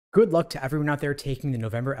Good luck to everyone out there taking the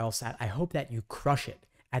November LSAT. I hope that you crush it.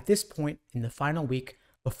 At this point in the final week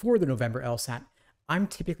before the November LSAT, I'm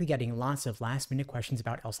typically getting lots of last minute questions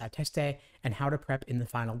about LSAT test day and how to prep in the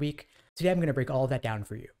final week. Today, I'm going to break all of that down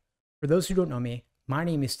for you. For those who don't know me, my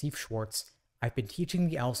name is Steve Schwartz. I've been teaching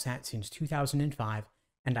the LSAT since 2005,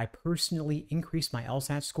 and I personally increased my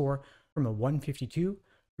LSAT score from a 152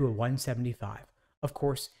 to a 175. Of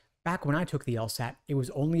course, back when I took the LSAT, it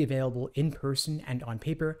was only available in person and on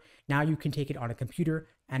paper. Now you can take it on a computer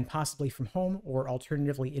and possibly from home, or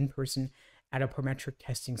alternatively in person at a parametric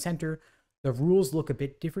testing center. The rules look a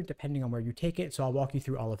bit different depending on where you take it, so I'll walk you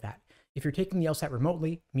through all of that. If you're taking the LSAT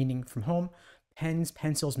remotely, meaning from home, pens,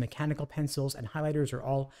 pencils, mechanical pencils, and highlighters are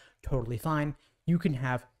all totally fine. You can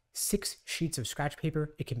have 6 sheets of scratch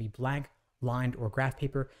paper. It can be blank, lined, or graph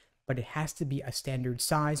paper, but it has to be a standard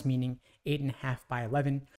size, meaning 8.5 by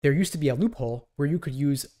 11. There used to be a loophole where you could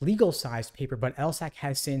use legal sized paper, but LSAC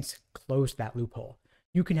has since closed that loophole.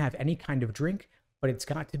 You can have any kind of drink, but it's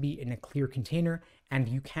got to be in a clear container, and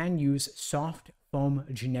you can use soft foam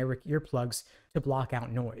generic earplugs to block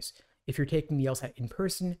out noise. If you're taking the LSAT in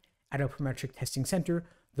person at a parametric testing center,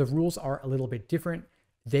 the rules are a little bit different.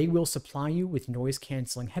 They will supply you with noise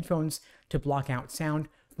canceling headphones to block out sound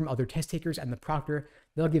from other test takers, and the proctor,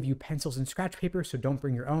 they'll give you pencils and scratch paper, so don't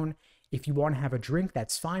bring your own. If you want to have a drink,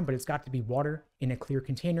 that's fine, but it's got to be water in a clear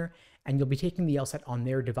container, and you'll be taking the LSAT on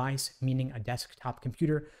their device, meaning a desktop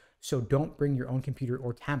computer, so don't bring your own computer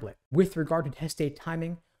or tablet. With regard to test day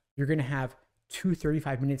timing, you're going to have 2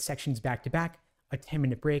 35-minute sections back-to-back, a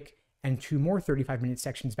 10-minute break, and 2 more 35-minute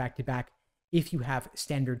sections back-to-back if you have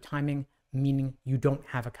standard timing, meaning you don't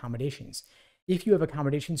have accommodations. If you have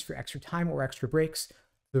accommodations for extra time or extra breaks,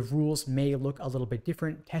 the rules may look a little bit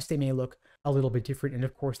different. Test day may look a little bit different. And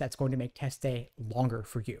of course, that's going to make test day longer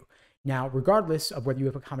for you. Now, regardless of whether you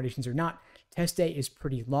have accommodations or not, test day is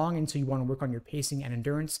pretty long. And so you want to work on your pacing and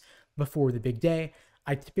endurance before the big day.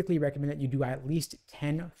 I typically recommend that you do at least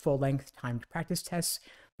 10 full-length timed practice tests.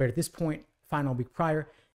 But at this point, final week prior,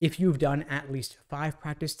 if you've done at least 5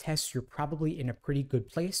 practice tests, you're probably in a pretty good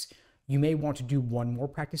place. You may want to do 1 more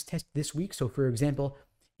practice test this week. So for example,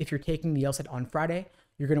 if you're taking the LSAT on Friday,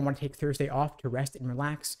 you're going to want to take Thursday off to rest and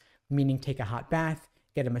relax, meaning take a hot bath,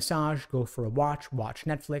 get a massage, go for a watch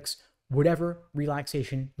Netflix, whatever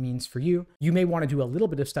relaxation means for you. You may want to do a little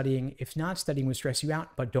bit of studying. If not, studying would stress you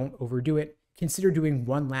out, but don't overdo it. Consider doing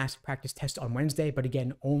 1 last practice test on Wednesday, but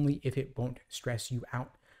again, only if it won't stress you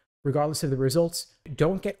out. Regardless of the results,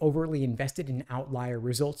 don't get overly invested in outlier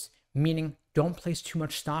results, meaning don't place too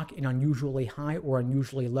much stock in unusually high or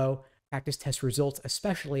unusually low practice test results,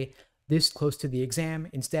 especially this close to the exam.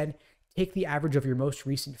 Instead, take the average of your most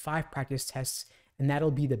recent 5 practice tests, and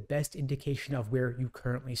that'll be the best indication of where you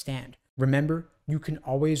currently stand. Remember, you can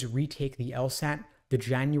always retake the LSAT. The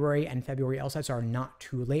January and February LSATs are not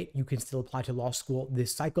too late. You can still apply to law school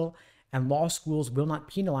this cycle, and law schools will not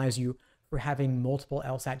penalize you for having multiple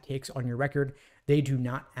LSAT takes on your record. They do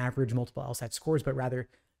not average multiple LSAT scores, but rather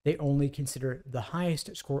they only consider the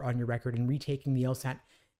highest score on your record, and retaking the LSAT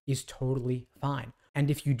is totally fine. And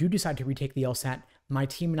if you do decide to retake the LSAT, my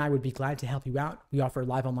team and I would be glad to help you out. We offer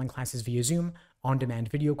live online classes via Zoom, on-demand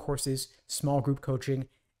video courses, small group coaching,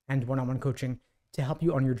 and one-on-one coaching to help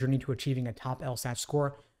you on your journey to achieving a top LSAT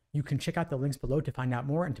score. You can check out the links below to find out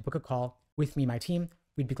more and to book a call with me and my team.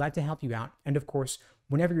 We'd be glad to help you out. And of course,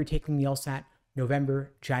 whenever you're taking the LSAT,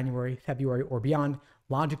 November, January, February, or beyond,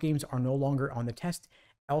 logic games are no longer on the test.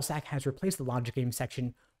 LSAC has replaced the logic game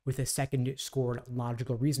section with a second scored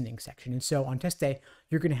logical reasoning section. And so on test day,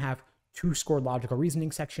 you're going to have 2 scored logical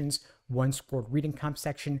reasoning sections, 1 scored reading comp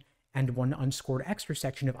section, and 1 unscored extra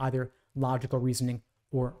section of either logical reasoning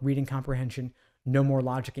or reading comprehension. No more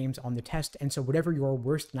logic games on the test. And so whatever your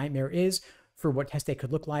worst nightmare is for what test day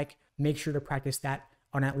could look like, make sure to practice that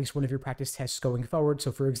on at least one of your practice tests going forward.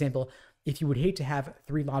 So for example, if you would hate to have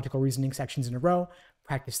 3 logical reasoning sections in a row,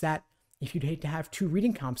 practice that. If you'd hate to have 2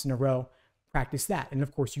 reading comps in a row, practice that. And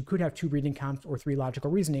of course, you could have 2 reading comps or 3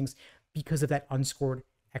 logical reasonings because of that unscored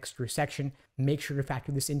extra section. Make sure to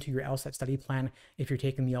factor this into your LSAT study plan if you're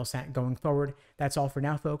taking the LSAT going forward. That's all for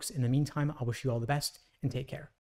now, folks. In the meantime, I'll wish you all the best and take care.